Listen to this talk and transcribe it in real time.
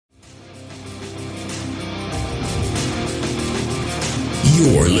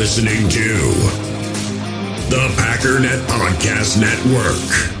You're listening to the Packernet Podcast Network.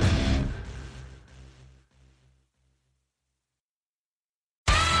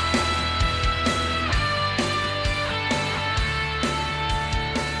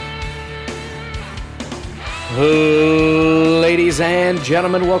 Ladies and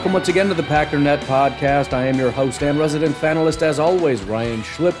gentlemen, welcome once again to the Packernet Podcast. I am your host and resident fanalist, as always, Ryan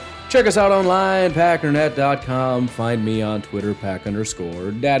Schlip. Check us out online, packernet.com. Find me on Twitter,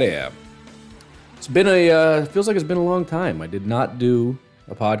 pack_daddy. It's been feels like it's been a long time. I did not do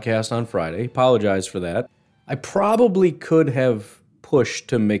a podcast on Friday. Apologize for that. I probably could have pushed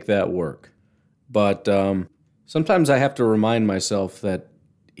to make that work. But sometimes I have to remind myself that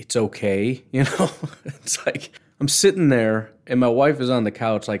it's okay, you know? It's like I'm sitting there and my wife is on the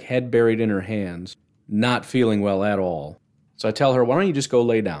couch, like head buried in her hands, not feeling well at all. So I tell her, why don't you just go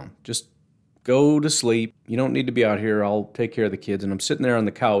lay down? Just go to sleep. You don't need to be out here. I'll take care of the kids. And I'm sitting there on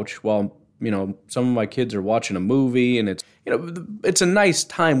the couch while, you know, some of my kids are watching a movie, and it's, you know, it's a nice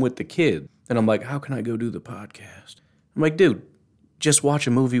time with the kid. And I'm like, how can I go do the podcast? I'm like, dude, just watch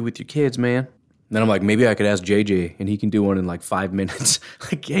a movie with your kids, man. And then I'm like, maybe I could ask JJ and he can do one in like 5 minutes.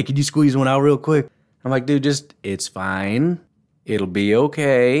 Like, hey, can you squeeze one out real quick? I'm like, dude, it's fine. It'll be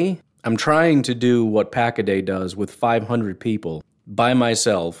okay. I'm trying to do what Pack-A-Day does with 500 people by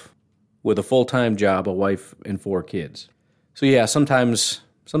myself with a full-time job, a wife, and 4 kids. So yeah, sometimes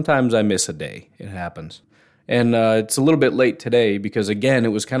I miss a day. It happens. And it's a little bit late today because, again, it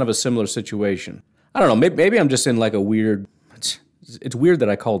was kind of a similar situation. I don't know, maybe I'm just in like a weird, it's weird that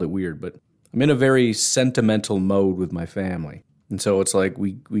I called it weird, but I'm in a very sentimental mode with my family. And so it's like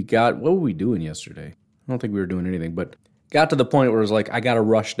what were we doing yesterday? I don't think we were doing anything, but got to the point where it was like, I got to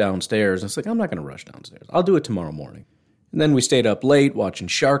rush downstairs. And it's like, I'm not going to rush downstairs. I'll do it tomorrow morning. And then we stayed up late watching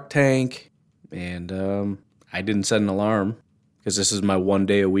Shark Tank, and I didn't set an alarm because this is my 1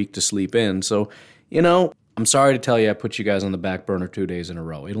 day a week to sleep in. So, you know, I'm sorry to tell you I put you guys on the back burner 2 days in a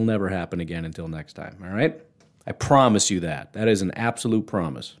row. It'll never happen again until next time, all right? I promise you that. That is an absolute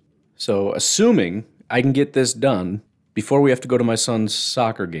promise. So assuming I can get this done before we have to go to my son's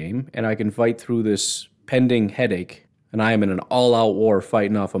soccer game and I can fight through this pending headache, and I am in an all-out war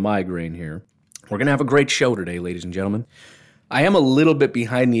fighting off a migraine here, we're going to have a great show today, ladies and gentlemen. I am a little bit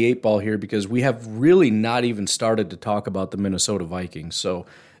behind the 8 ball here because we have really not even started to talk about the Minnesota Vikings. So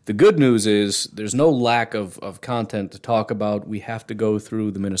the good news is there's no lack of content to talk about. We have to go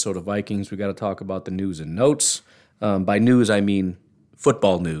through the Minnesota Vikings. We got to talk about the news and notes. By news, I mean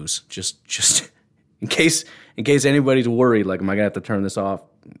football news. Just in case anybody's worried, like, am I going to have to turn this off?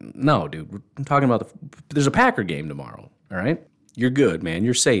 No, dude. I'm talking about there's a Packer game tomorrow, all right? You're good, man.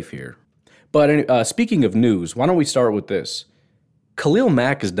 You're safe here. But speaking of news, why don't we start with this? Khalil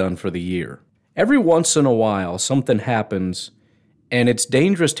Mack is done for the year. Every once in a while, something happens, and it's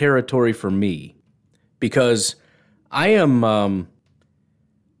dangerous territory for me because I am,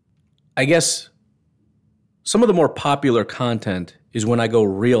 I guess, some of the more popular content is when I go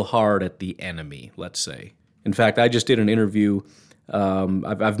real hard at the enemy, let's say. In fact, I just did an interview.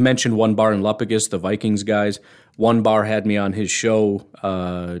 I've mentioned One Bar and Lupicus, the Vikings guys. One Bar had me on his show,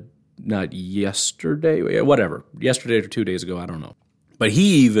 not yesterday, whatever, yesterday or 2 days ago, I don't know. But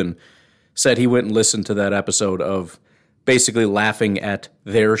he even said he went and listened to that episode of basically laughing at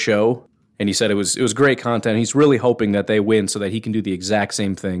their show, and he said it was great content. He's really hoping that they win so that he can do the exact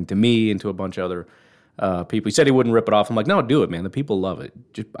same thing to me and to a bunch of other people. He said he wouldn't rip it off. I'm like, no, do it, man. The people love it.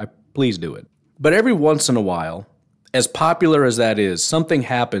 Please do it. But every once in a while, as popular as that is, something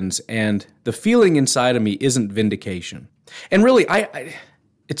happens, and the feeling inside of me isn't vindication. And really,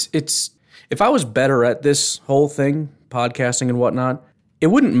 it's if I was better at this whole thing, podcasting and whatnot, it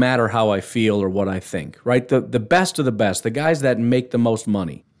wouldn't matter how I feel or what I think, right? The best of the best, the guys that make the most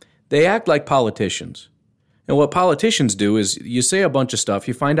money, they act like politicians. And what politicians do is you say a bunch of stuff,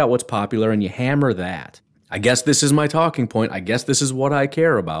 you find out what's popular, and you hammer that. I guess this is my talking point. I guess this is what I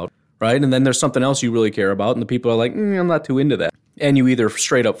care about, right? And then there's something else you really care about, and the people are like, I'm not too into that. And you either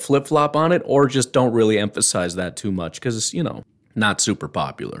straight up flip-flop on it or just don't really emphasize that too much because it's, you know, not super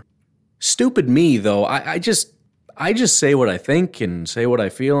popular. Stupid me, though. I just say what I think and say what I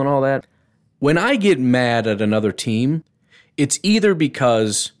feel and all that. When I get mad at another team, it's either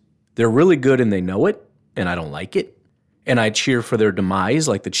because they're really good and they know it, and I don't like it, and I cheer for their demise,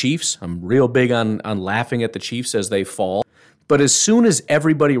 like the Chiefs. I'm real big on laughing at the Chiefs as they fall. But as soon as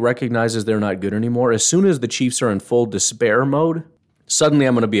everybody recognizes they're not good anymore, as soon as the Chiefs are in full despair mode, suddenly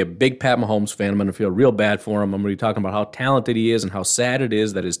I'm going to be a big Pat Mahomes fan. I'm going to feel real bad for him. I'm going to be talking about how talented he is and how sad it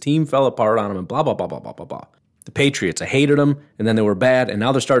is that his team fell apart on him and blah, blah, blah, blah, blah, blah, blah. The Patriots, I hated them, and then they were bad, and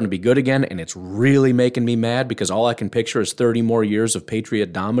now they're starting to be good again, and it's really making me mad because all I can picture is 30 more years of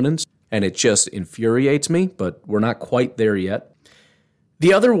Patriot dominance, and it just infuriates me, but we're not quite there yet.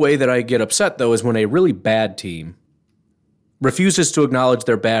 The other way that I get upset, though, is when a really bad team refuses to acknowledge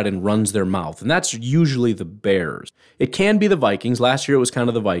they're bad and runs their mouth, and that's usually the Bears. It can be the Vikings. Last year it was kind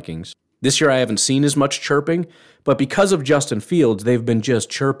of the Vikings. This year I haven't seen as much chirping, but because of Justin Fields, they've been just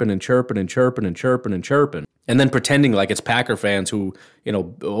chirping and chirping and chirping and chirping and chirping. And then pretending like it's Packer fans who,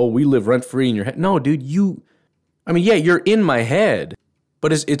 we live rent-free in your head. No, dude, you're in my head,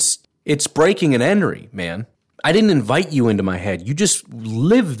 but it's breaking and entering, man. I didn't invite you into my head. You just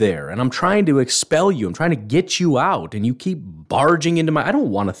live there, and I'm trying to expel you. I'm trying to get you out, and you keep barging into I don't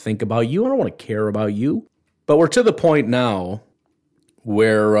want to think about you. I don't want to care about you. But we're to the point now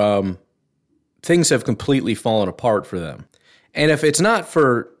where things have completely fallen apart for them. And if it's not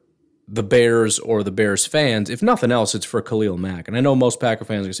for the Bears or the Bears fans, if nothing else, it's for Khalil Mack. And I know most Packer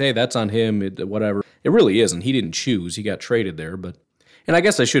fans can say, hey, that's on him, whatever. It really isn't. He didn't choose. He got traded there. And I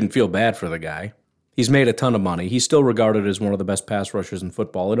guess I shouldn't feel bad for the guy. He's made a ton of money. He's still regarded as one of the best pass rushers in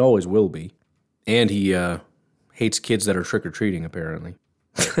football. It always will be. And he hates kids that are trick-or-treating, apparently.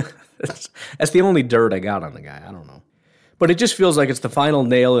 That's the only dirt I got on the guy. I don't know. But it just feels like it's the final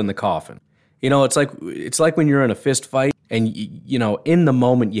nail in the coffin. It's like when you're in a fist fight and, in the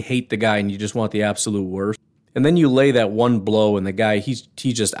moment you hate the guy and you just want the absolute worst. And then you lay that one blow and the guy, he's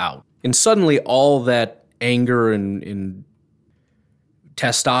just out. And suddenly all that anger and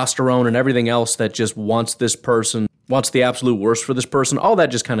testosterone and everything else that just wants the absolute worst for this person, all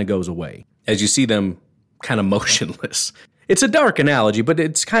that just kind of goes away as you see them kind of motionless. It's a dark analogy, but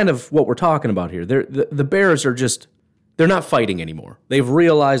it's kind of what we're talking about here. The Bears are just, they're not fighting anymore. They've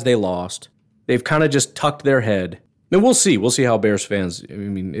realized they lost. They've kind of just tucked their head. And we'll see. We'll see how Bears fans,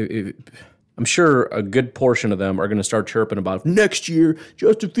 I'm sure a good portion of them are going to start chirping about, next year,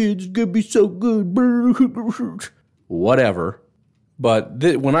 Justin Fields is going to be so good. Whatever. But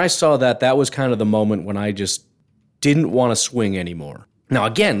when I saw that was kind of the moment when I just didn't want to swing anymore. Now,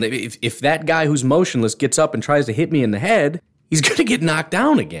 again, if that guy who's motionless gets up and tries to hit me in the head, he's going to get knocked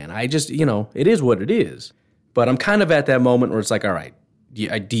down again. I just, it is what it is. But I'm kind of at that moment where it's like, all right,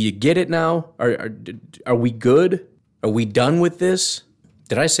 do you get it now? Are we good? Are we done with this?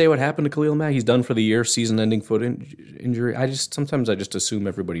 Did I say what happened to Khalil Mack? He's done for the year, season-ending foot injury. Sometimes I just assume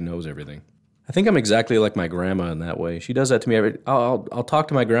everybody knows everything. I think I'm exactly like my grandma in that way. She does that to me. I'll talk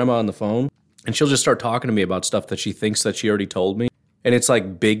to my grandma on the phone, and she'll just start talking to me about stuff that she thinks that she already told me. And it's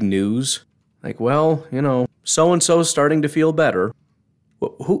like big news. Like, well, so-and-so's starting to feel better.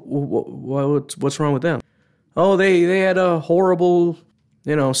 What's wrong with them? Oh, they had a horrible,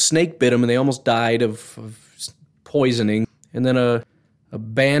 snake bit them and they almost died of poisoning. And then a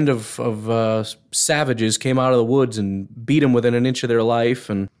band of savages came out of the woods and beat them within an inch of their life.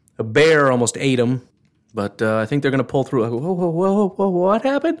 And a bear almost ate them. But I think they're going to pull through. I go, whoa, what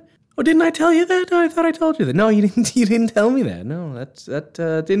happened? Oh, didn't I tell you that? No, I thought I told you that. No, you didn't. You didn't tell me that. No, that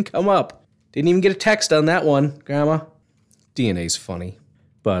didn't come up. Didn't even get a text on that one, Grandma. DNA's funny,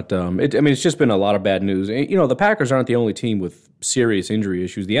 but it's just been a lot of bad news. The Packers aren't the only team with serious injury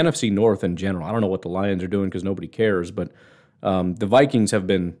issues. The NFC North in general. I don't know what the Lions are doing because nobody cares, but the Vikings have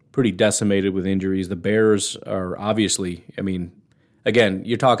been pretty decimated with injuries. The Bears are obviously. Again,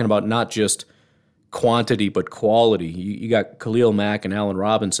 you're talking about not just quantity, but quality. You got Khalil Mack and Allen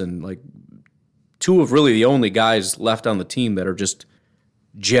Robinson, like two of really the only guys left on the team that are just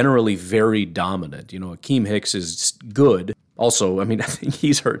generally very dominant. Akeem Hicks is good. Also, I think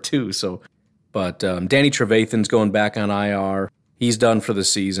he's hurt too. So, but Danny Trevathan's going back on IR. He's done for the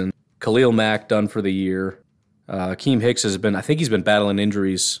season. Khalil Mack done for the year. Akeem Hicks he's been battling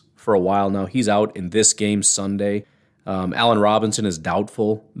injuries for a while now. He's out in this game Sunday. Allen Robinson is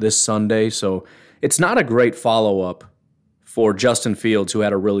doubtful this Sunday, so it's not a great follow-up for Justin Fields, who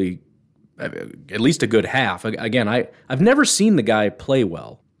had at least a good half. Again, I've never seen the guy play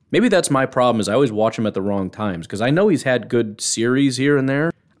well. Maybe that's my problem, is I always watch him at the wrong times, because I know he's had good series here and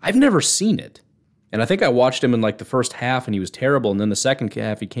there. I've never seen it. And I think I watched him in the first half, and he was terrible, and then the second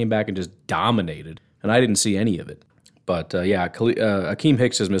half he came back and just dominated, and I didn't see any of it. But, Akeem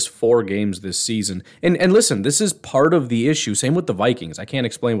Hicks has missed 4 games this season. And listen, this is part of the issue. Same with the Vikings. I can't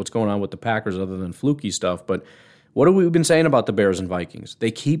explain what's going on with the Packers other than fluky stuff. But what have we been saying about the Bears and Vikings?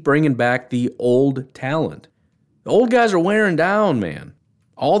 They keep bringing back the old talent. The old guys are wearing down, man.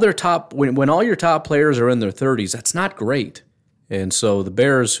 All their when all your top players are in their 30s, that's not great. And so the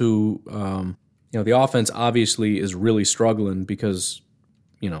Bears who, the offense obviously is really struggling because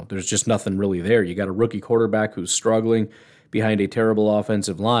there's just nothing really there. You got a rookie quarterback who's struggling behind a terrible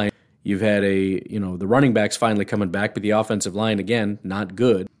offensive line. You've had the running backs finally coming back, but the offensive line, again, not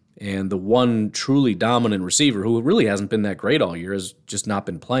good. And the one truly dominant receiver, who really hasn't been that great all year, has just not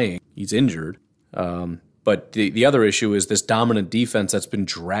been playing. He's injured. But the other issue is this dominant defense that's been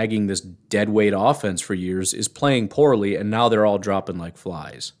dragging this deadweight offense for years is playing poorly, and now they're all dropping like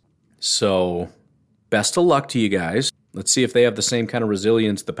flies. So best of luck to you guys. Let's see if they have the same kind of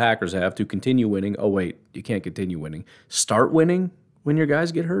resilience the Packers have to continue winning. Oh, wait, you can't continue winning. Start winning when your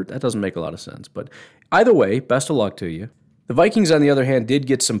guys get hurt? That doesn't make a lot of sense. But either way, best of luck to you. The Vikings, on the other hand, did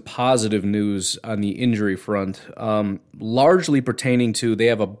get some positive news on the injury front, largely pertaining to they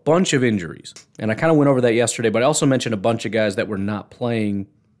have a bunch of injuries. And I kind of went over that yesterday, but I also mentioned a bunch of guys that were not playing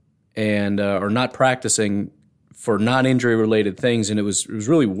and or not practicing for non-injury related things, and it was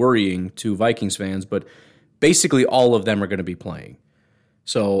really worrying to Vikings fans, but basically all of them are going to be playing.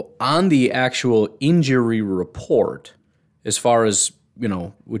 So on the actual injury report, as far as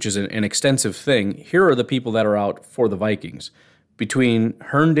which is an extensive thing, here are the people that are out for the Vikings. Between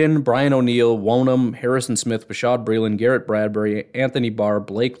Herndon, Brian O'Neill, Wonham, Harrison Smith, Bashaud Breeland, Garrett Bradbury, Anthony Barr,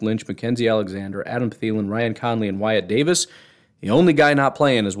 Blake Lynch, Mackenzie Alexander, Adam Thielen, Ryan Conley, and Wyatt Davis, the only guy not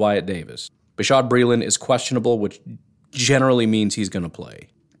playing is Wyatt Davis. Bashaud Breeland is questionable, which generally means he's going to play.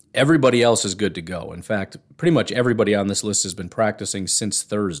 Everybody else is good to go. In fact, pretty much everybody on this list has been practicing since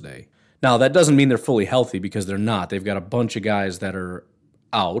Thursday. Now, that doesn't mean they're fully healthy, because they're not. They've got a bunch of guys that are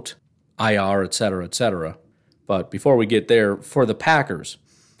out, IR, et cetera, et cetera. But before we get there, for the Packers,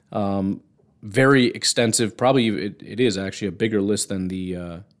 very extensive, probably it is actually a bigger list than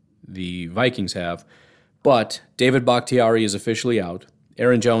the Vikings have. But David Bakhtiari is officially out.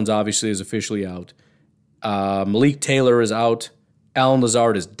 Aaron Jones obviously is officially out. Malik Taylor is out. Alan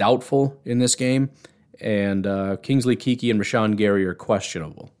Lazard is doubtful in this game. And Kingsley Keke and Rashawn Gary are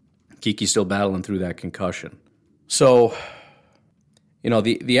questionable. Keke's still battling through that concussion. So,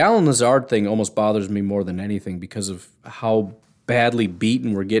 the Alan Lazard thing almost bothers me more than anything because of how badly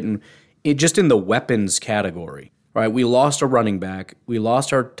beaten we're getting just in the weapons category. Right? We lost a running back. We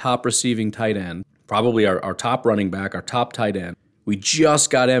lost our top receiving tight end, probably our top running back, our top tight end. We just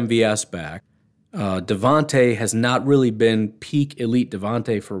got MVS back. Devontae has not really been peak elite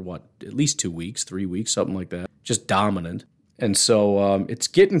Devontae for at least 2 weeks, 3 weeks, something like that. Just dominant. And so it's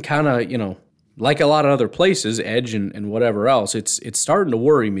getting kind of, like a lot of other places, edge and whatever else, it's starting to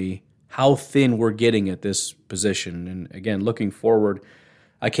worry me how thin we're getting at this position. And again, looking forward,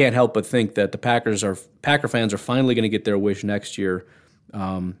 I can't help but think that the Packer fans are finally going to get their wish next year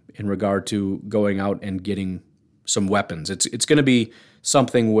in regard to going out and getting some weapons. It's going to be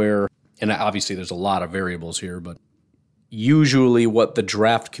something where, and obviously there's a lot of variables here, but usually what the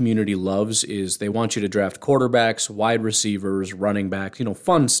draft community loves is they want you to draft quarterbacks, wide receivers, running backs,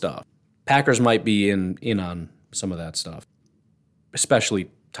 fun stuff. Packers might be in on some of that stuff, especially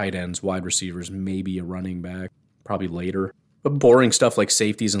tight ends, wide receivers, maybe a running back, probably later. But boring stuff like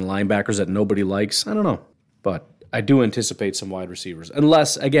safeties and linebackers that nobody likes, I don't know. But I do anticipate some wide receivers.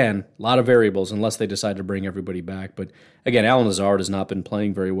 Unless, again, a lot of variables, unless they decide to bring everybody back. But again, Alan Lazard has not been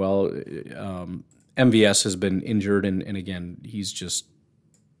playing very well. MVS has been injured, and again, he's just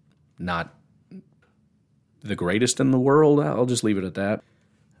not the greatest in the world. I'll just leave it at that.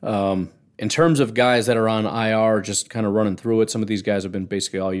 In terms of guys that are on IR, just kind of running through it, some of these guys have been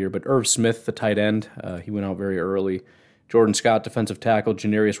basically all year, but Irv Smith, the tight end, he went out very early. Jordan Scott, defensive tackle.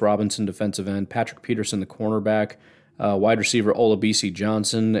 Janarius Robinson, defensive end. Patrick Peterson, the cornerback. Wide receiver Olabisi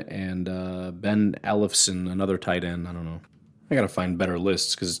Johnson, and Ben Ellefson, another tight end. I don't know. I got to find better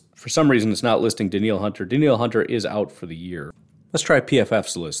lists because for some reason it's not listing Danielle Hunter. Danielle Hunter is out for the year. Let's try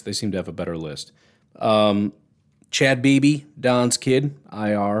PFF's list. They seem to have a better list. Chad Beebe, Don's kid,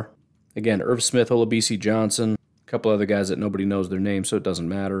 IR. Again, Irv Smith, Olabisi Johnson, a couple other guys that nobody knows their names, so it doesn't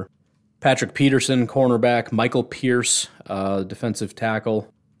matter. Patrick Peterson, cornerback. Michael Pierce, defensive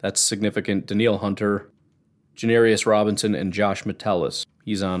tackle. That's significant. Danielle Hunter, Janarius Robinson, and Josh Metellus.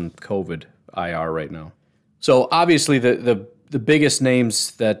 He's on COVID IR right now. So obviously the biggest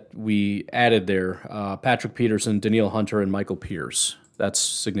names that we added there, Patrick Peterson, Danielle Hunter, and Michael Pierce. That's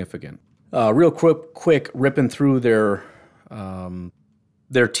significant. Real quick, ripping through their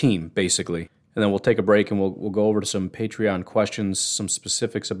team, basically. And then we'll take a break and we'll go over to some Patreon questions, some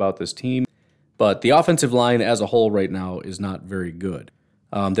specifics about this team. But the offensive line as a whole right now is not very good.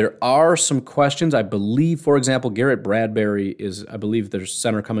 There are some questions. I believe, for example, Garrett Bradbury is, I believe, their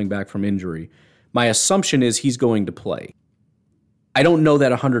center coming back from injury. My assumption is he's going to play. I don't know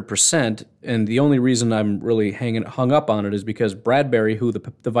that 100%, and the only reason I'm really hung up on it is because Bradbury, who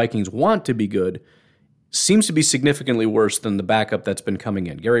the Vikings want to be good, seems to be significantly worse than the backup that's been coming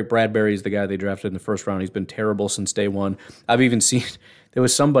in. Garrett Bradbury is the guy they drafted in the first round. He's been terrible since day one. I've even seen There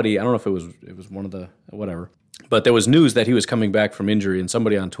was somebody, I don't know if it was one of the, whatever, but there was news that he was coming back from injury, and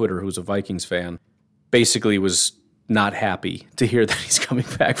somebody on Twitter who's a Vikings fan basically was not happy to hear that he's coming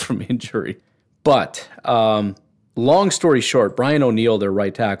back from injury. But long story short, Brian O'Neill, their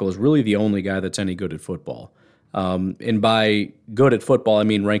right tackle, is really the only guy that's any good at football. And by good at football, I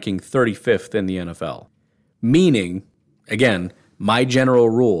mean ranking 35th in the NFL. Meaning, again, my general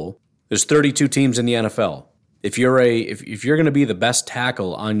rule, there's 32 teams in the NFL. If you're going to be the best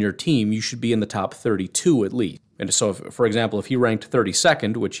tackle on your team, you should be in the top 32 at least. And so, for example, if he ranked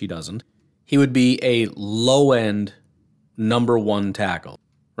 32nd, which he doesn't, he would be a low-end number one tackle,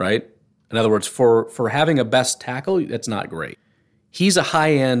 right? In other words, for having a best tackle, that's not great. He's a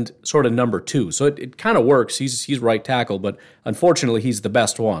high-end sort of number two, so it kind of works. He's right tackle, but unfortunately, he's the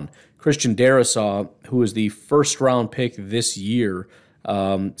best one. Christian Darrisaw, who is the first-round pick this year,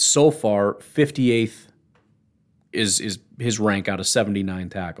 so far, 58th is his rank out of 79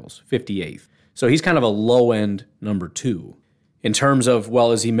 tackles, 58th. So he's kind of a low-end number two. In terms of,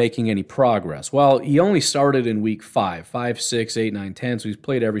 well, is he making any progress? Well, he only started in week 5, 6, 8, 9, 10, so he's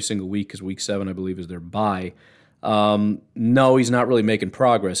played every single week because week 7, I believe, is their bye. No, he's not really making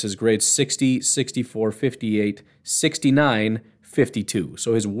progress. His grade's 60, 64, 58, 69, 52.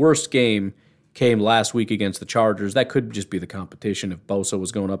 So his worst game came last week against the Chargers. That could just be the competition if Bosa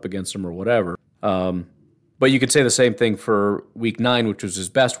was going up against him or whatever. But you could say the same thing for week 9, which was his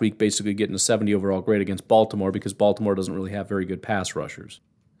best week, basically getting a 70 overall grade against Baltimore because Baltimore doesn't really have very good pass rushers.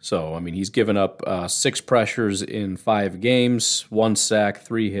 So, I mean, he's given up 6 pressures in 5 games, 1 sack,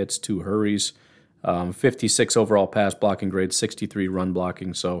 3 hits, 2 hurries, 56 overall pass blocking grade, 63 run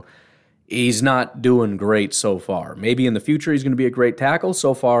blocking. So he's not doing great so far. Maybe in the future he's going to be a great tackle.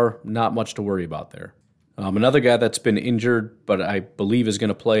 So far, not much to worry about there. Another guy that's been injured, but I believe is going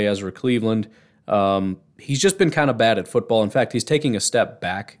to play, Ezra Cleveland. He's just been kind of bad at football. In fact, he's taking a step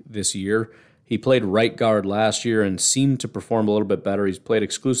back this year. He played right guard last year and seemed to perform a little bit better. He's played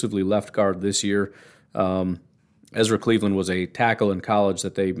exclusively left guard this year. Ezra Cleveland was a tackle in college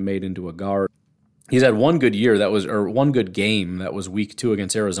that they made into a guard. He's had one good game that was week 2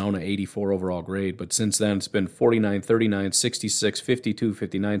 against Arizona, 84 overall grade. But since then, it's been 49, 39, 66, 52,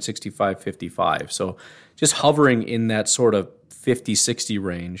 59, 65, 55. So just hovering in that sort of 50-60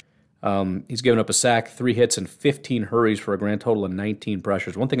 range. He's given up a sack, 3 hits, and 15 hurries for a grand total of 19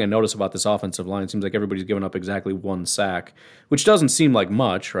 pressures. One thing I notice about this offensive line, it seems like everybody's given up exactly 1 sack, which doesn't seem like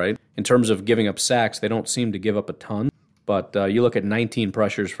much, right? In terms of giving up sacks, they don't seem to give up a ton. But you look at 19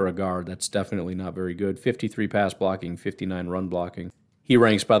 pressures for a guard, that's definitely not very good. 53 pass blocking, 59 run blocking. He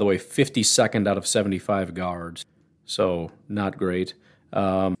ranks, by the way, 52nd out of 75 guards, so not great.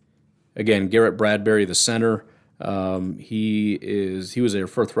 Again, Garrett Bradbury, the center, he was their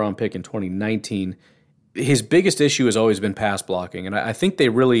 4th round pick in 2019. His biggest issue has always been pass blocking, and I think they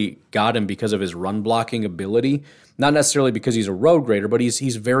really got him because of his run blocking ability. Not necessarily because he's a road grader, but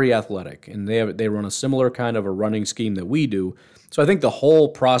he's very athletic, and they run a similar kind of a running scheme that we do. So I think the whole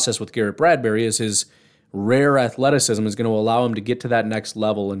process with Garrett Bradbury is his rare athleticism is going to allow him to get to that next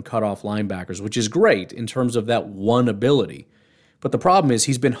level and cut off linebackers, which is great in terms of that one ability. But the problem is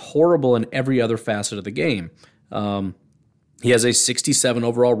he's been horrible in every other facet of the game. He has a 67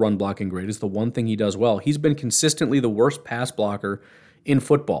 overall run blocking grade. It's the one thing he does well. He's been consistently the worst pass blocker in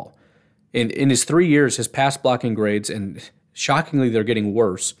football. In his 3 years, his pass blocking grades, and shockingly they're getting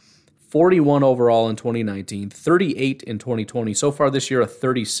worse, 41 overall in 2019, 38 in 2020. So far this year, a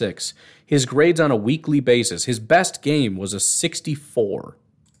 36. His grades on a weekly basis, his best game was a 64.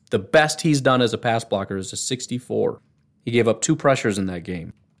 The best he's done as a pass blocker is a 64. He gave up 2 pressures in that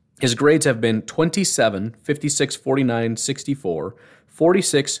game. His grades have been 27, 56, 49, 64,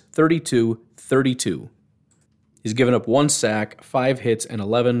 46, 32, 32. He's given up 1 sack, 5 hits, and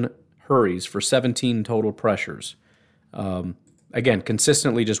 11 hurries for 17 total pressures. Again,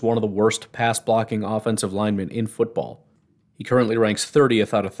 consistently just one of the worst pass-blocking offensive linemen in football. He currently ranks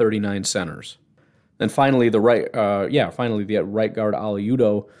 30th out of 39 centers. Then finally, the right guard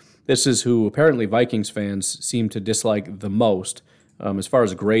Aliudo. This is who apparently Vikings fans seem to dislike the most. As far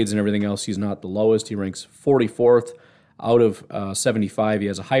as grades and everything else, he's not the lowest. He ranks 44th out of 75. He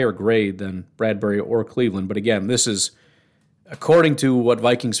has a higher grade than Bradbury or Cleveland. But again, this is, according to what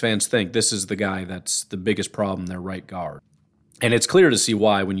Vikings fans think, this is the guy that's the biggest problem, their right guard. And it's clear to see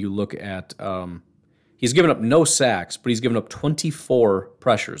why when you look at, he's given up no sacks, but he's given up 24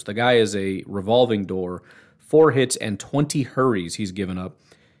 pressures. The guy is a revolving door, 4 hits and 20 hurries he's given up.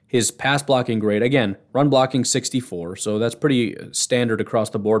 His pass blocking grade, again, run blocking 64, so that's pretty standard across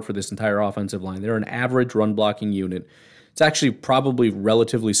the board for this entire offensive line. They're an average run blocking unit. It's actually probably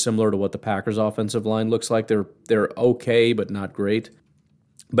relatively similar to what the Packers' offensive line looks like. They're okay, but not great.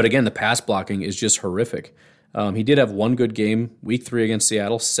 But again, the pass blocking is just horrific. He did have one good game, week 3 against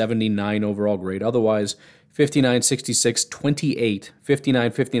Seattle, 79 overall grade. Otherwise, 59, 66, 28,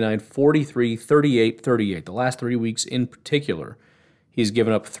 59, 59, 43, 38, 38. The last 3 weeks in particular, he's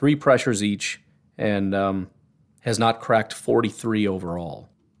given up 3 pressures each and has not cracked 43 overall.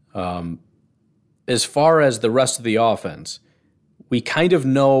 As far as the rest of the offense, we kind of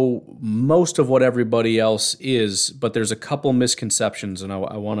know most of what everybody else is, but there's a couple misconceptions, and I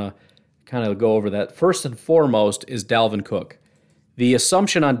want to kind of go over that. First and foremost is Dalvin Cook. The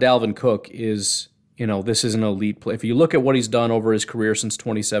assumption on Dalvin Cook is, this is an elite play. If you look at what he's done over his career since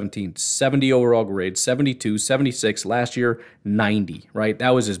 2017, 70 overall grade, 72, 76, last year, 90, right? That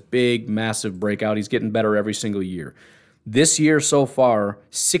was his big, massive breakout. He's getting better every single year. This year so far,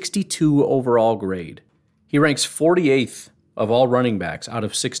 62 overall grade. He ranks 48th of all running backs out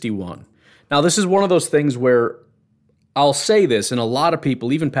of 61. Now, this is one of those things where I'll say this, and a lot of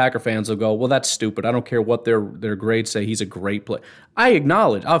people, even Packer fans, will go, well, that's stupid. I don't care what their grades say. He's a great player. I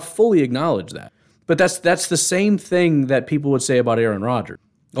fully acknowledge that. But that's the same thing that people would say about Aaron Rodgers.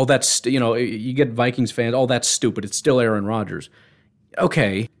 Oh, that's, you get Vikings fans, oh, that's stupid. It's still Aaron Rodgers.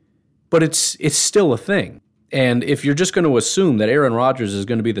 Okay, but it's still a thing. And if you're just going to assume that Aaron Rodgers is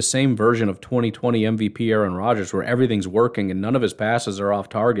going to be the same version of 2020 MVP Aaron Rodgers where everything's working and none of his passes are off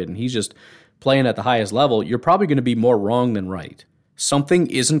target and he's just playing at the highest level, you're probably going to be more wrong than right. Something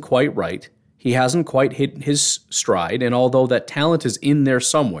isn't quite right. He hasn't quite hit his stride, and although that talent is in there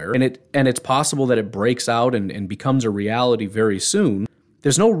somewhere, and it's possible that it breaks out and becomes a reality very soon,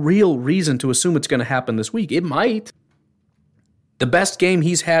 there's no real reason to assume it's going to happen this week. It might. The best game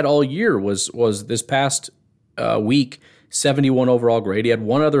he's had all year was this past week, 71 overall grade. He had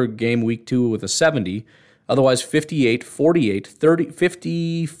one other game, week 2, with a 70. Otherwise, 58, 48, 30,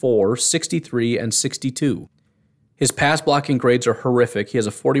 54, 63, and 62. His pass blocking grades are horrific. He has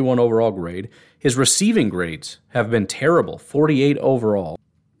a 41 overall grade. His receiving grades have been terrible, 48 overall.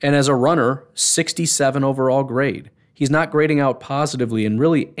 And as a runner, 67 overall grade. He's not grading out positively in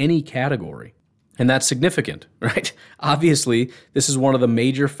really any category. And that's significant, right? Obviously, this is one of the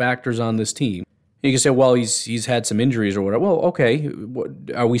major factors on this team. You can say, well, he's had some injuries or whatever. Well, okay.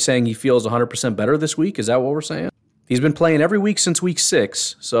 Are we saying he feels 100% better this week? Is that what we're saying? He's been playing every week since week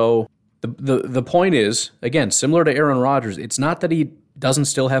 6. So the point is, again, similar to Aaron Rodgers, it's not that he doesn't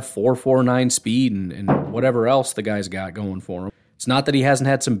still have 4.49 speed and whatever else the guy's got going for him. It's not that he hasn't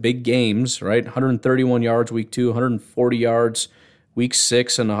had some big games, right? 131 yards week 2, 140 yards week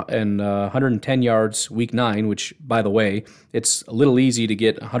 6, and 110 yards week 9, which, by the way, it's a little easy to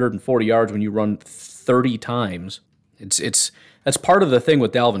get 140 yards when you run 30 times. That's part of the thing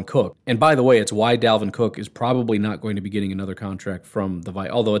with Dalvin Cook. And by the way, it's why Dalvin Cook is probably not going to be getting another contract from the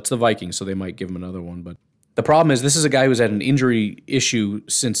Vikings, although it's the Vikings, so they might give him another one. But the problem is this is a guy who's had an injury issue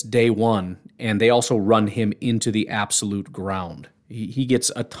since day one, and they also run him into the absolute ground. He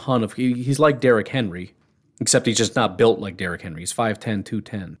gets a ton of... He's like Derrick Henry, except he's just not built like Derrick Henry. He's 5'10",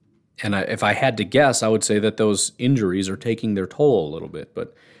 210. And if I had to guess, I would say that those injuries are taking their toll a little bit.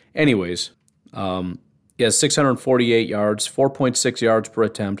 But anyways... He has 648 yards, 4.6 yards per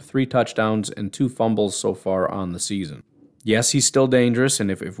attempt, 3 touchdowns, and 2 fumbles so far on the season. Yes, he's still dangerous, and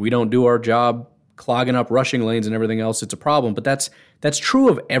if we don't do our job clogging up rushing lanes and everything else, it's a problem. But that's true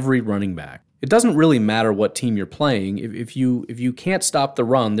of every running back. It doesn't really matter what team you're playing. If you can't stop the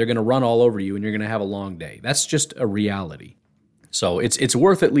run, they're going to run all over you, and you're going to have a long day. That's just a reality. So it's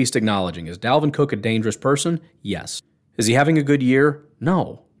worth at least acknowledging. Is Dalvin Cook a dangerous person? Yes. Is he having a good year?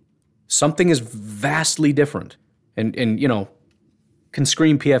 No. Something is vastly different. And can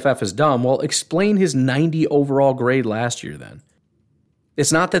scream PFF is dumb. Well, explain his 90 overall grade last year then.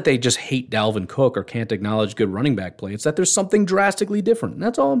 It's not that they just hate Dalvin Cook or can't acknowledge good running back play. It's that there's something drastically different.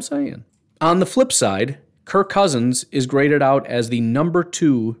 That's all I'm saying. On the flip side, Kirk Cousins is graded out as the number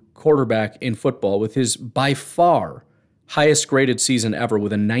 2 quarterback in football with his by far highest graded season ever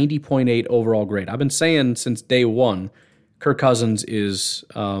with a 90.8 overall grade. I've been saying since day one, Kirk Cousins is...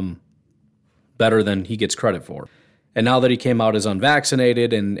 better than he gets credit for. And now that he came out as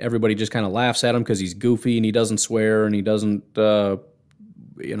unvaccinated and everybody just kind of laughs at him because he's goofy and he doesn't swear and he doesn't, want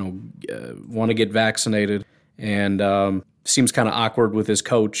to get vaccinated and seems kind of awkward with his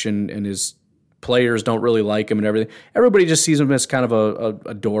coach and his players don't really like him and everything. Everybody just sees him as kind of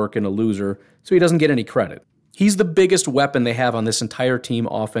a dork and a loser, so he doesn't get any credit. He's the biggest weapon they have on this entire team,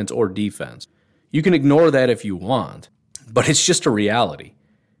 offense or defense. You can ignore that if you want, but it's just a reality.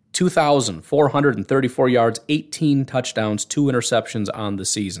 2,434 yards, 18 touchdowns, 2 interceptions on the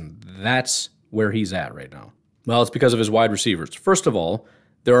season. That's where he's at right now. Well, it's because of his wide receivers. First of all,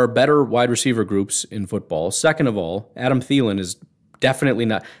 there are better wide receiver groups in football. Second of all, Adam Thielen is Definitely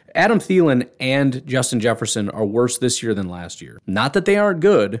not. Adam Thielen and Justin Jefferson are worse this year than last year. Not that they aren't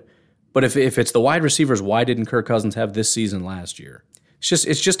good, but if it's the wide receivers, why didn't Kirk Cousins have this season last year?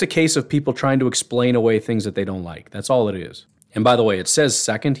 It's just a case of people trying to explain away things that they don't like. That's all it is. And by the way, it says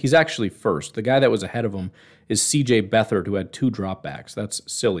second. He's actually first. The guy that was ahead of him is C.J. Beathard, who had 2 dropbacks. That's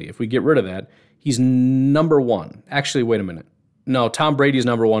silly. If we get rid of that, he's number 1. Actually, wait a minute. No, Tom Brady's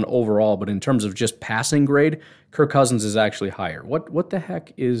number 1 overall, but in terms of just passing grade, Kirk Cousins is actually higher. What the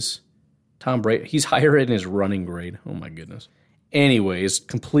heck is Tom Brady? He's higher in his running grade. Oh, my goodness. Anyways,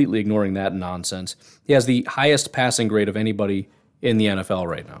 completely ignoring that nonsense. He has the highest passing grade of anybody in the NFL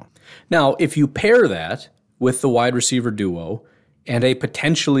right now. Now, if you pair that with the wide receiver duo and a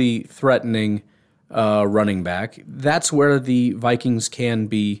potentially threatening running back, that's where the Vikings can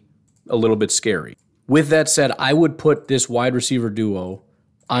be a little bit scary. With that said, I would put this wide receiver duo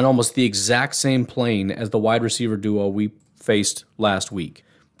on almost the exact same plane as the wide receiver duo we faced last week.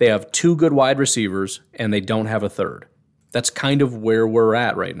 They have 2 good wide receivers, and they don't have a third. That's kind of where we're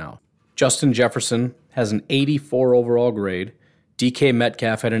at right now. Justin Jefferson has an 84 overall grade. DK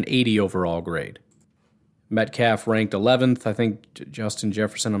Metcalf had an 80 overall grade. Metcalf ranked 11th. I think Justin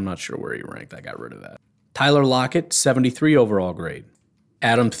Jefferson, I'm not sure where he ranked. I got rid of that. Tyler Lockett, 73 overall grade.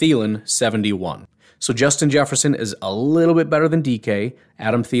 Adam Thielen, 71. So Justin Jefferson is a little bit better than DK.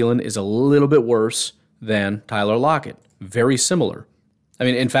 Adam Thielen is a little bit worse than Tyler Lockett. Very similar. I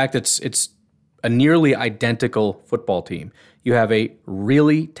mean, in fact, it's a nearly identical football team. You have a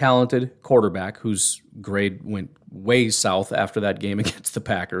really talented quarterback whose grade went way south after that game against the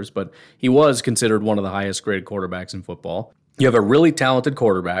Packers, but he was considered one of the highest graded quarterbacks in football. You have a really talented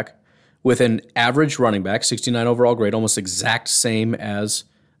quarterback with an average running back, 69 overall grade, almost exact same as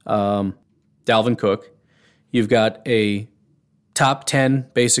Dalvin Cook. You've got a top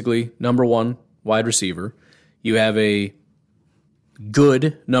 10, basically, number 1 wide receiver. You have a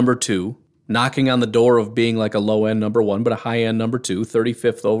good number 2, knocking on the door of being like a low-end number 1, but a high-end number 2,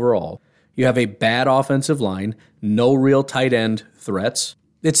 35th overall. You have a bad offensive line, no real tight end threats.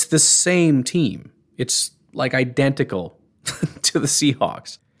 It's the same team. It's like identical to the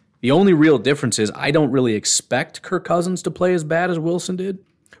Seahawks. The only real difference is I don't really expect Kirk Cousins to play as bad as Wilson did,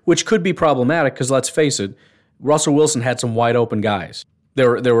 which could be problematic because, let's face it, Russell Wilson had some wide-open guys.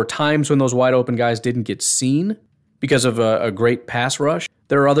 There were times when those wide-open guys didn't get seen because of a great pass rush.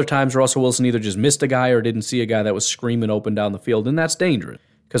 There are other times Russell Wilson either just missed a guy or didn't see a guy that was screaming open down the field, and that's dangerous.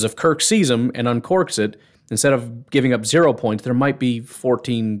 Because if Kirk sees him and uncorks it, instead of giving up 0 points, there might be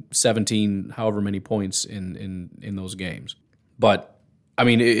 14, 17, however many points in those games. But, I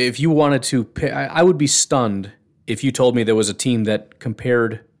mean, if you wanted to pick, I would be stunned if you told me there was a team that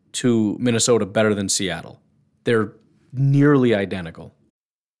compared to Minnesota better than Seattle. They're nearly identical.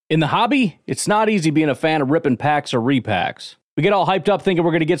 In the hobby, it's not easy being a fan of ripping packs or repacks. We get all hyped up thinking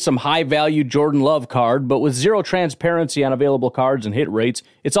we're going to get some high-value Jordan Love card, but with zero transparency on available cards and hit rates,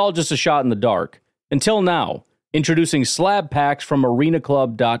 it's all just a shot in the dark. Until now, introducing slab packs from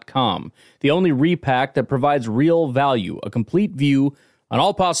arenaclub.com, the only repack that provides real value, a complete view on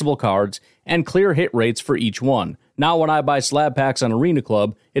all possible cards, and clear hit rates for each one. Now when I buy slab packs on Arena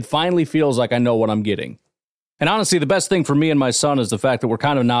Club, it finally feels like I know what I'm getting. And honestly, the best thing for me and my son is the fact that we're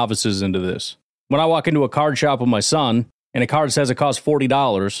kind of novices into this. When I walk into a card shop with my son, and a card says it costs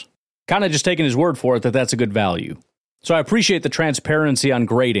 $40, kind of just taking his word for it that that's a good value. So I appreciate the transparency on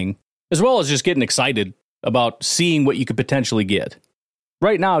grading, as well as just getting excited about seeing what you could potentially get.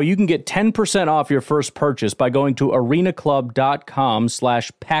 Right now, you can get 10% off your first purchase by going to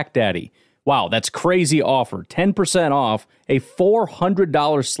arenaclub.com/packdaddy. Wow, that's crazy offer. 10% off a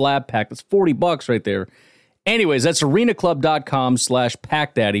 $400 slab pack. That's $40 right there. Anyways, that's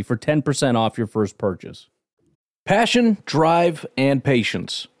arenaclub.com/packdaddy for 10% off your first purchase. Passion, drive, and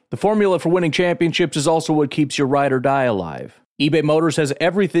patience. The formula for winning championships is also what keeps your ride or die alive. eBay Motors has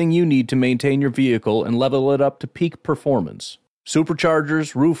everything you need to maintain your vehicle and level it up to peak performance.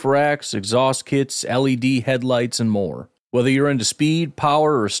 Superchargers, roof racks, exhaust kits, LED headlights, and more. Whether you're into speed,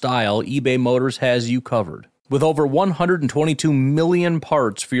 power, or style, eBay Motors has you covered. With over 122 million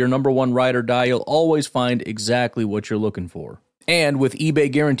parts for your number 1 ride or die, you'll always find exactly what you're looking for. And with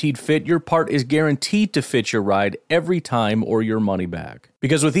eBay Guaranteed Fit, your part is guaranteed to fit your ride every time or your money back.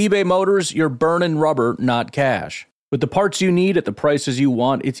 Because with eBay Motors, you're burning rubber, not cash. With the parts you need at the prices you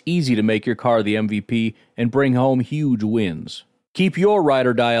want, it's easy to make your car the MVP and bring home huge wins. Keep your ride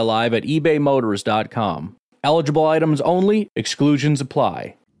or die alive at ebaymotors.com. Eligible items only, exclusions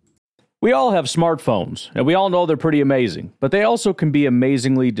apply. We all have smartphones, and we all know they're pretty amazing, but they also can be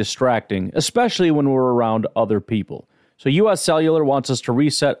amazingly distracting, especially when we're around other people. So US Cellular wants us to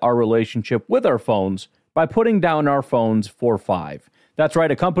reset our relationship with our phones by putting down our phones for $5. That's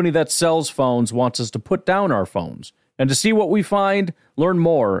right, a company that sells phones wants us to put down our phones. And to see what we find, learn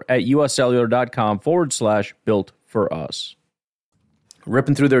more at uscellular.com/built for us.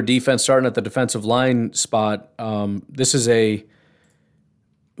 Ripping through their defense, starting at the defensive line spot. This is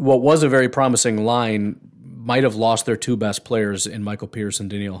what was a very promising line, might have lost their two best players in Michael Pierce and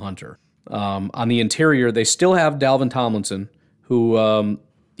Danielle Hunter. On the interior, they still have Dalvin Tomlinson, who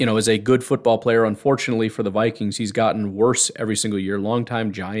is a good football player. Unfortunately for the Vikings, he's gotten worse every single year.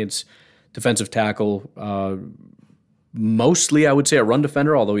 Longtime Giants defensive tackle, mostly I would say a run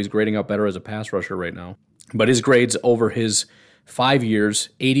defender, although he's grading out better as a pass rusher right now. But his grades over his 5 years,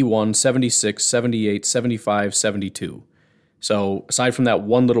 81, 76, 78, 75, 72. So aside from that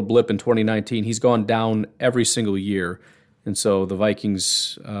one little blip in 2019, he's gone down every single year. And so the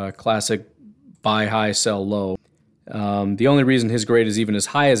Vikings classic buy high, sell low. The only reason his grade is even as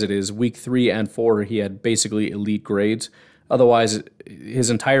high as it is, week 3 and 4, he had basically elite grades. Otherwise, his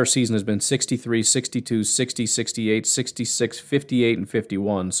entire season has been 63, 62, 60, 68, 66, 58, and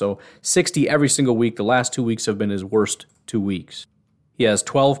 51. So 60 every single week. The last 2 weeks have been his worst 2 weeks. He has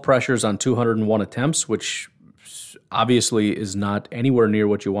 12 pressures on 201 attempts, which obviously is not anywhere near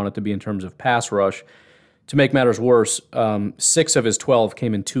what you want it to be in terms of pass rush. To make matters worse, 6 of his 12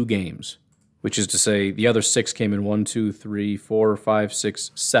 came in 2 games, which is to say the other 6 came in 1, 2, 3, 4, 5,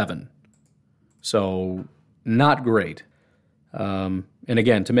 6, 7. So not great. And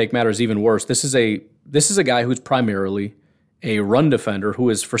again, to make matters even worse, this is a guy who's primarily a run defender who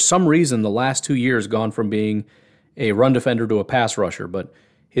has, for some reason, the last 2 years gone from being a run defender to a pass rusher. But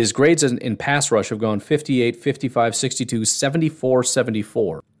his grades in pass rush have gone 58, 55, 62, 74,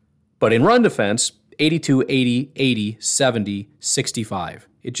 74. But in run defense, 82, 80, 80, 70, 65.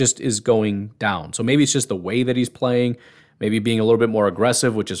 It just is going down. So maybe it's just the way that he's playing, maybe being a little bit more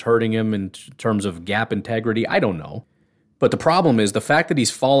aggressive, which is hurting him in terms of gap integrity. I don't know. But the problem is the fact that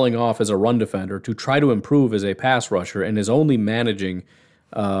he's falling off as a run defender to try to improve as a pass rusher and is only managing,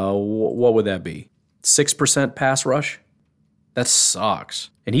 what would that be? 6% pass rush? That sucks.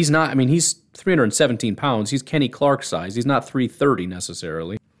 And he's 317 pounds. He's Kenny Clark size. He's not 330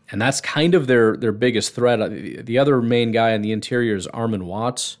 necessarily. And that's kind of their biggest threat. The other main guy in the interior is Armon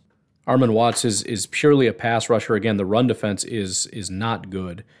Watts. Armon Watts is purely a pass rusher. Again, the run defense is not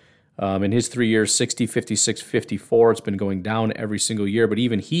good. In his 3 years, 60, 56, 54, it's been going down every single year. But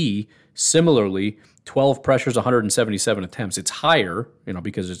even he, similarly, 12 pressures, 177 attempts. It's higher,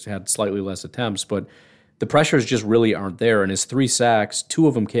 because it's had slightly less attempts, but the pressures just really aren't there. And his 3 sacks, 2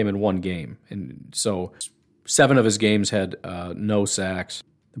 of them came in 1 game. And so 7 of his games had no sacks.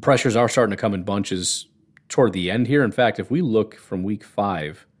 The pressures are starting to come in bunches toward the end here. In fact, if we look from week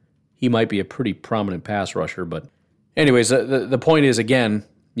 5, he might be a pretty prominent pass rusher. But anyways, the point is, again,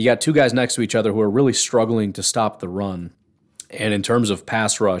 you got 2 guys next to each other who are really struggling to stop the run. And in terms of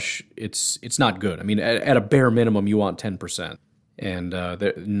pass rush, it's not good. I mean, at a bare minimum, you want 10%. And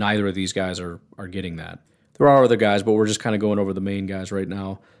neither of these guys are getting that. There are other guys, but we're just kind of going over the main guys right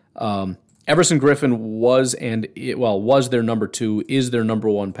now. Everson Griffin was their number 2, is their number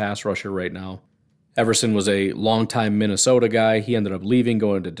 1 pass rusher right now. Everson was a longtime Minnesota guy. He ended up leaving,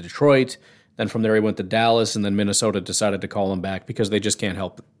 going to Detroit. Then from there he went to Dallas, and then Minnesota decided to call him back because they just can't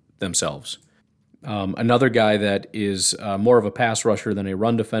help themselves. Another guy that is more of a pass rusher than a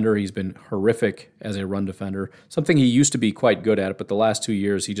run defender. He's been horrific as a run defender, something he used to be quite good at, but the last 2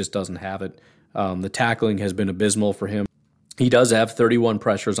 years he just doesn't have it. The tackling has been abysmal for him. He does have 31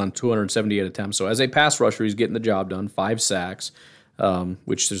 pressures on 278 attempts. So as a pass rusher, he's getting the job done, 5 sacks,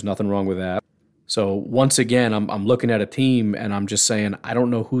 which there's nothing wrong with that. So once again, I'm looking at a team and I'm just saying, I don't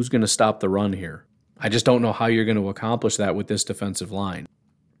know who's going to stop the run here. I just don't know how you're going to accomplish that with this defensive line.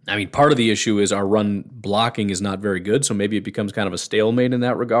 I mean, part of the issue is our run blocking is not very good, so maybe it becomes kind of a stalemate in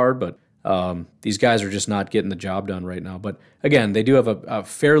that regard, but these guys are just not getting the job done right now. But again, they do have a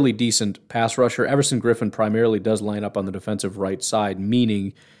fairly decent pass rusher. Everson Griffin primarily does line up on the defensive right side,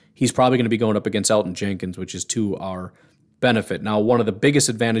 meaning he's probably going to be going up against Elton Jenkins, which is to our benefit. Now, one of the biggest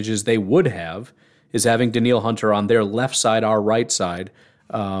advantages they would have is having Danielle Hunter on their left side, our right side,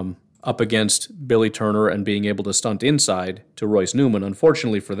 up against Billy Turner and being able to stunt inside to Royce Newman.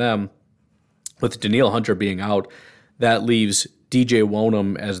 Unfortunately for them, with Danielle Hunter being out, that leaves DJ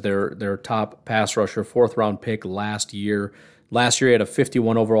Wonham as their top pass rusher, 4th-round pick last year. Last year he had a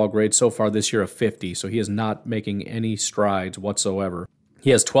 51 overall grade. So far this year a 50, so he is not making any strides whatsoever. He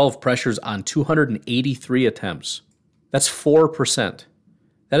has 12 pressures on 283 attempts. That's 4%.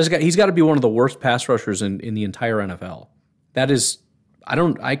 He's got to be one of the worst pass rushers in the entire NFL. That is,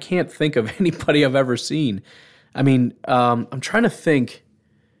 I can't think of anybody I've ever seen. I mean, I'm trying to think.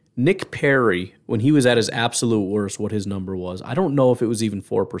 Nick Perry, when he was at his absolute worst, what his number was, I don't know if it was even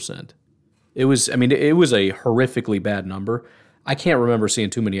 4%. It was a horrifically bad number. I can't remember seeing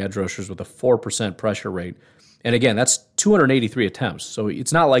too many edge rushers with a 4% pressure rate. And again, that's 283 attempts. So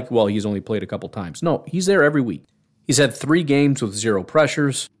it's not like, well, he's only played a couple times. No, he's there every week. He's had 3 games with 0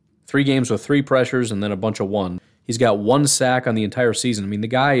 pressures, 3 games with 3 pressures, and then a bunch of 1. He's got 1 sack on the entire season. I mean, the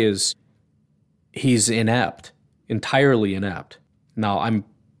guy he's inept, entirely inept. Now, I'm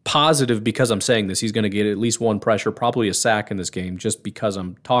positive because I'm saying this, he's going to get at least 1 pressure, probably a sack in this game, just because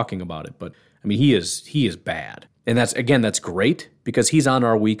I'm talking about it. But I mean, he is bad. And that's great because he's on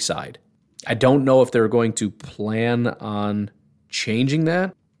our weak side. I don't know if they're going to plan on changing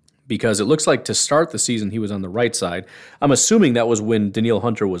that because it looks like to start the season he was on the right side. I'm assuming that was when Danielle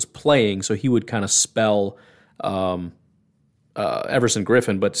Hunter was playing, so he would kind of spell Everson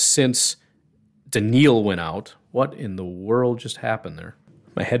Griffin. But since Danielle went out, what in the world just happened there?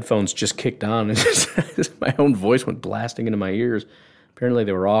 My headphones just kicked on and my own voice went blasting into my ears. Apparently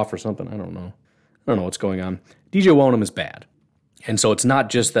they were off or something. I don't know what's going on. DJ Wonham is bad. And so it's not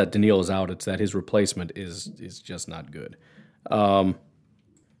just that Danielle is out, it's that his replacement is just not good.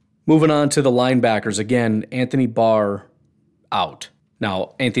 Moving on to the linebackers, again, Anthony Barr out.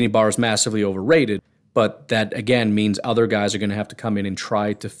 Now, Anthony Barr is massively overrated, but that, again, means other guys are going to have to come in and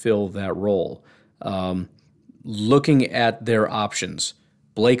try to fill that role. Looking at their options,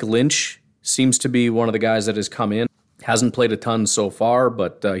 Blake Lynch seems to be one of the guys that has come in. Hasn't played a ton so far,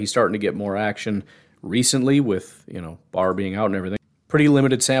 but he's starting to get more action recently with, Barr being out and everything. Pretty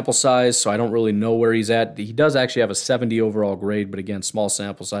limited sample size, so I don't really know where he's at. He does actually have a 70 overall grade, but again, small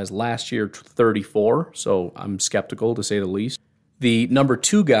sample size. Last year, 34, so I'm skeptical to say the least. The number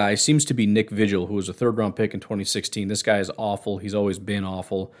 2 guy seems to be Nick Vigil, who was a third-round pick in 2016. This guy is awful. He's always been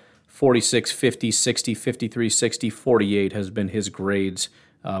awful. 46, 50, 60, 53, 60, 48 has been his grades,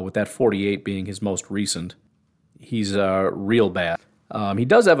 with that 48 being his most recent. He's real bad. He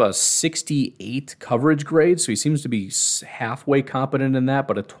does have a 68 coverage grade, so he seems to be halfway competent in that,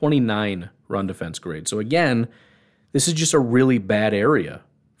 but a 29 run defense grade. So again, this is just a really bad area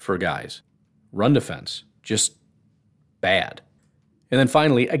for guys. Run defense, just bad. And then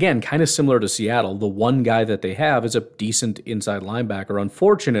finally, again, kind of similar to Seattle, the one guy that they have is a decent inside linebacker.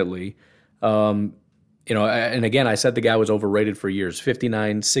 Unfortunately, and again, I said the guy was overrated for years,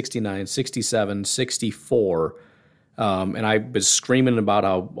 59, 69, 67, 64. And I was screaming about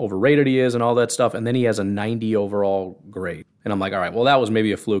how overrated he is and all that stuff, and then he has a 90 overall grade. And I'm like, all right, well, that was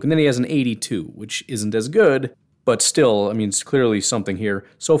maybe a fluke. And then he has an 82, which isn't as good, but still, I mean, it's clearly something here.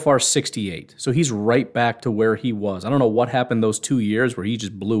 So far, 68. So he's right back to where he was. I don't know what happened those 2 years where he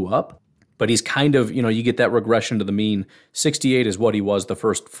just blew up, but he's kind of, you get that regression to the mean. 68 is what he was the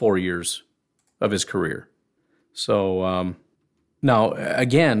first 4 years of his career. So now,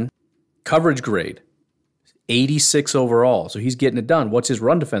 again, coverage grade. 86 overall, so he's getting it done. What's his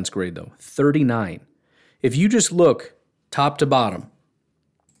run defense grade, though? 39. If you just look top to bottom,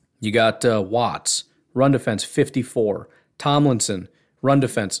 you got Watts, run defense 54. Tomlinson, run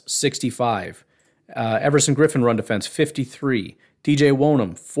defense 65. Everson Griffin, run defense 53. DJ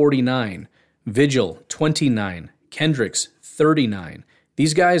Wonham, 49. Vigil, 29. Kendricks, 39.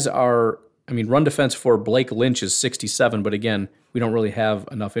 These guys are, run defense for Blake Lynch is 67, but again, we don't really have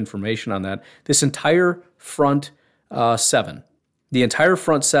enough information on that. This entire front 7,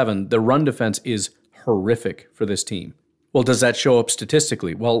 the run defense is horrific for this team. Well, does that show up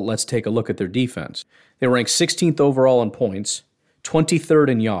statistically? Well, let's take a look at their defense. They rank 16th overall in points, 23rd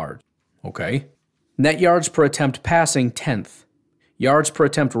in yards. Okay. Net yards per attempt passing, 10th. Yards per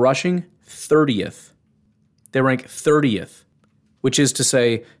attempt rushing, 30th. They rank 30th, which is to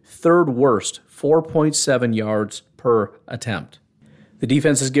say third worst, 4.7 yards per attempt. The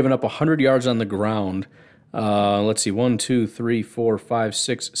defense has given up 100 yards on the ground. Let's see, 1, 2, 3, 4, 5,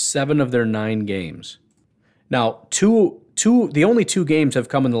 6, 7 of their 9 games. Now, the only 2 games have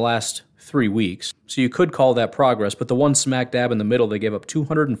come in the last 3 weeks, so you could call that progress, but the one smack dab in the middle, they gave up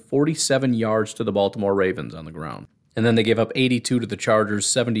 247 yards to the Baltimore Ravens on the ground. And then they gave up 82 to the Chargers,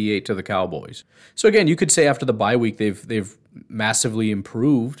 78 to the Cowboys. So again, you could say after the bye week, they've massively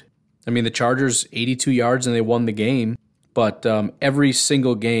improved. The Chargers, 82 yards and they won the game. But every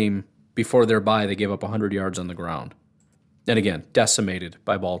single game before their bye, they gave up 100 yards on the ground. And again, decimated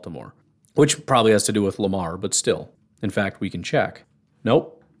by Baltimore, which probably has to do with Lamar, but still. In fact, we can check.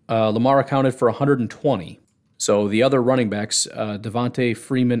 Nope. Lamar accounted for 120. So the other running backs, Devontae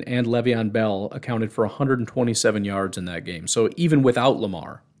Freeman and Le'Veon Bell, accounted for 127 yards in that game. So even without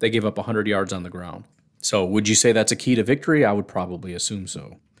Lamar, they gave up 100 yards on the ground. So would you say that's a key to victory? I would probably assume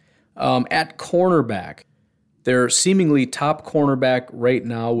so. At cornerback, Their seemingly top cornerback right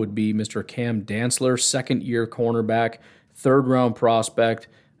now would be Mr. Cam Dantzler, second-year cornerback, third-round prospect.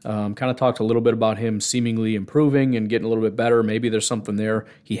 Kind of talked a little bit about him seemingly improving and getting a little bit better. Maybe there's something there.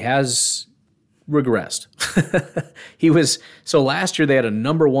 He has regressed. So last year they had a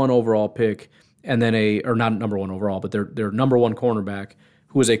number one overall pick, and then or not number one overall, but their number one cornerback,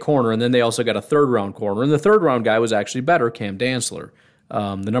 who was a corner, and then they also got a third-round corner, and the third-round guy was actually better, Cam Dantzler.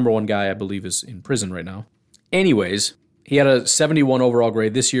 The number one guy, I believe, is in prison right now. Anyways, he had a 71 overall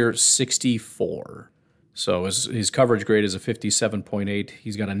grade. This year, 64. So his coverage grade is a 57.8.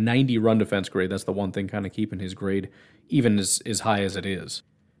 He's got a 90 run defense grade. That's the one thing kind of keeping his grade even as high as it is.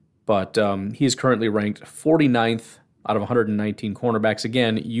 But he is currently ranked 49th out of 119 cornerbacks.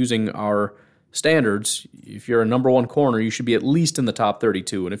 Again, using our standards, if you're a number one corner, you should be at least in the top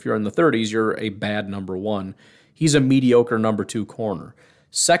 32. And if you're in the 30s, you're a bad number one. He's a mediocre number two corner.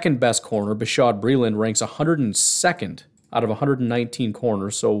 Second best corner, Bashaud Breeland, ranks 102nd out of 119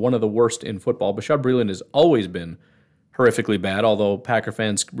 corners, so one of the worst in football. Bashaud Breeland has always been horrifically bad, although Packer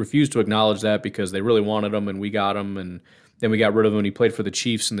fans refuse to acknowledge that because they really wanted him and we got him, and then we got rid of him and he played for the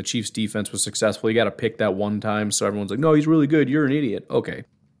Chiefs, and the Chiefs' defense was successful. He got a pick that one time, so everyone's like, no, he's really good, you're an idiot. Okay.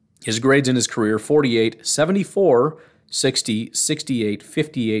 His grades in his career, 48, 74, 60, 68,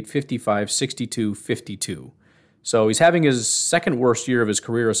 58, 55, 62, 52. So he's having his second worst year of his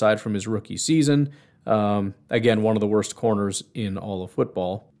career aside from his rookie season. Again, one of the worst corners in all of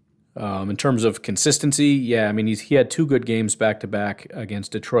football. In terms of consistency, yeah, I mean, he had two good games back-to-back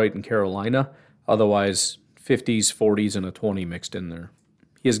against Detroit and Carolina. Otherwise, 50s, 40s, and a 20 mixed in there.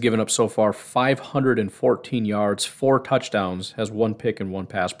 He has given up so far 514 yards, 4 touchdowns, has 1 pick and 1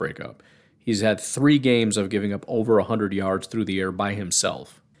 pass breakup. He's had 3 games of giving up over 100 yards through the air by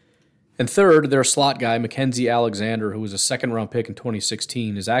himself. And third, their slot guy, Mackenzie Alexander, who was a second-round pick in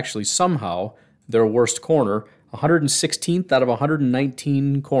 2016, is actually somehow their worst corner, 116th out of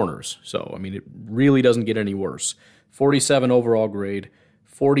 119 corners. So, I mean, it really doesn't get any worse. 47 overall grade,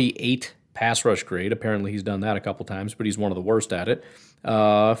 48 pass rush grade. Apparently he's done that a couple times, but he's one of the worst at it.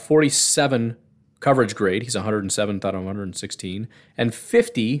 47 coverage grade. He's 107th out of 116. And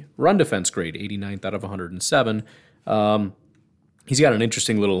 50 run defense grade, 89th out of 107. He's got an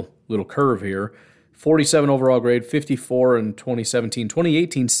interesting little curve here. 47 overall grade, 54 in 2017.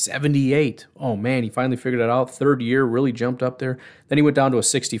 2018, 78. Oh, man, he finally figured it out. Third year, really jumped up there. Then he went down to a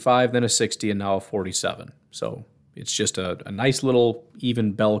 65, then a 60, and now a 47. So it's just a nice little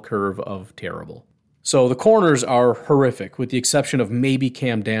even bell curve of terrible. So the corners are horrific, with the exception of maybe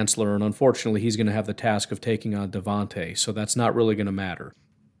Cam Dantzler, and unfortunately he's going to have the task of taking on Devontae, so that's not really going to matter.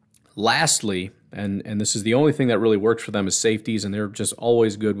 Lastly, and this is the only thing that really works for them, is safeties, and they're just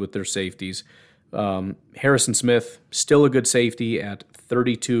always good with their safeties. Harrison Smith, still a good safety at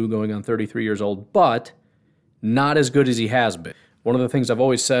 32, going on 33 years old, but not as good as he has been. One of the things I've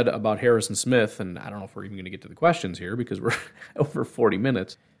always said about Harrison Smith, and I don't know if we're even going to get to the questions here because we're over 40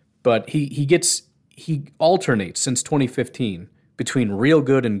 minutes, but he alternates since 2015 between real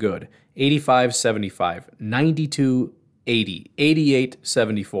good and good. 85-75, 92-80,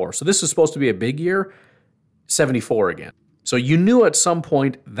 88-74. So this is supposed to be a big year, 74 again. So you knew at some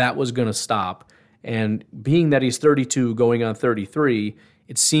point that was going to stop, and being that he's 32 going on 33,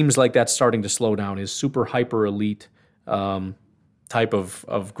 it seems like that's starting to slow down. His super hyper elite type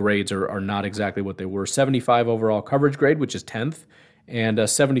of grades are not exactly what they were. 75 overall coverage grade, which is 10th, and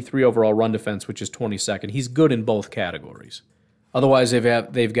 73 overall run defense, which is 22nd. He's good in both categories. Otherwise,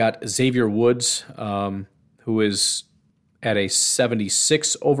 they've got Xavier Woods, who is at a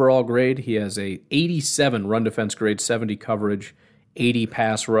 76 overall grade. He has a 87 run defense grade, 70 coverage, 80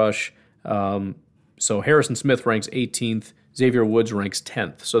 pass rush. So Harrison Smith ranks 18th. Xavier Woods ranks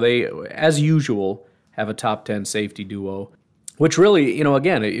 10th. So they, as usual, have a top 10 safety duo, which really,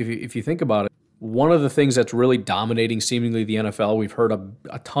 again, if you think about it, one of the things that's really dominating seemingly the NFL, we've heard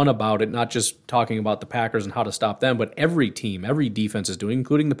a ton about it, not just talking about the Packers and how to stop them, but every team, every defense is doing,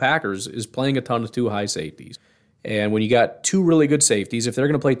 including the Packers, is playing a ton of two high safeties. And when you got two really good safeties, if they're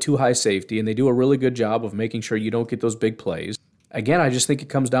going to play two high safety and they do a really good job of making sure you don't get those big plays, again, I just think it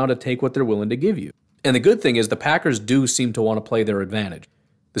comes down to take what they're willing to give you. And the good thing is the Packers do seem to want to play their advantage.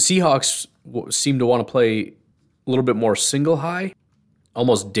 The Seahawks seem to want to play a little bit more single high,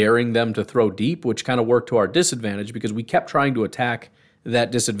 almost daring them to throw deep, which kind of worked to our disadvantage because we kept trying to attack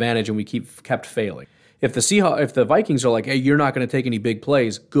that disadvantage and we kept failing. If the Vikings are like, hey, you're not going to take any big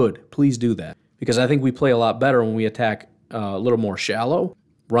plays, good, please do that. Because I think we play a lot better when we attack a little more shallow,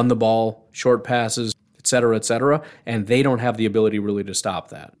 run the ball, short passes, et cetera, and they don't have the ability really to stop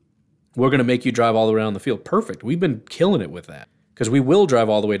that. We're going to make you drive all the way around the field. Perfect. We've been killing it with that. because we will drive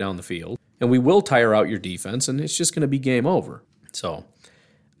all the way down the field, and we will tire out your defense, and it's just going to be game over. So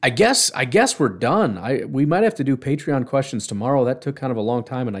I guess we're done. We might have to do Patreon questions tomorrow. That took kind of a long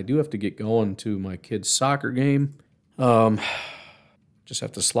time, and I do have to get going to my kid's soccer game. Just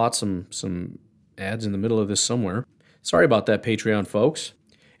have to slot some ads in the middle of this somewhere. Sorry about that, Patreon folks.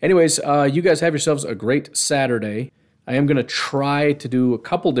 Anyways, you guys have yourselves a great Saturday. I am going to try to do a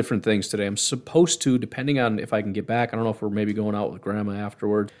couple different things today. I'm supposed to, depending on if I can get back. I don't know if we're maybe going out with Grandma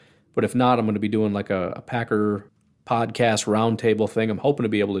afterward. But if not, I'm going to be doing like a Packer podcast roundtable thing. I'm hoping to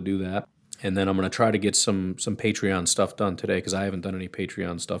be able to do that. And then I'm going to try to get some Patreon stuff done today because I haven't done any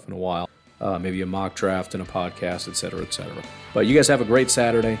Patreon stuff in a while. Maybe a mock draft and a podcast, et cetera, et cetera. But you guys have a great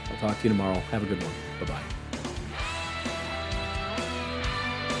Saturday. I'll talk to you tomorrow. Have a good one. Bye-bye.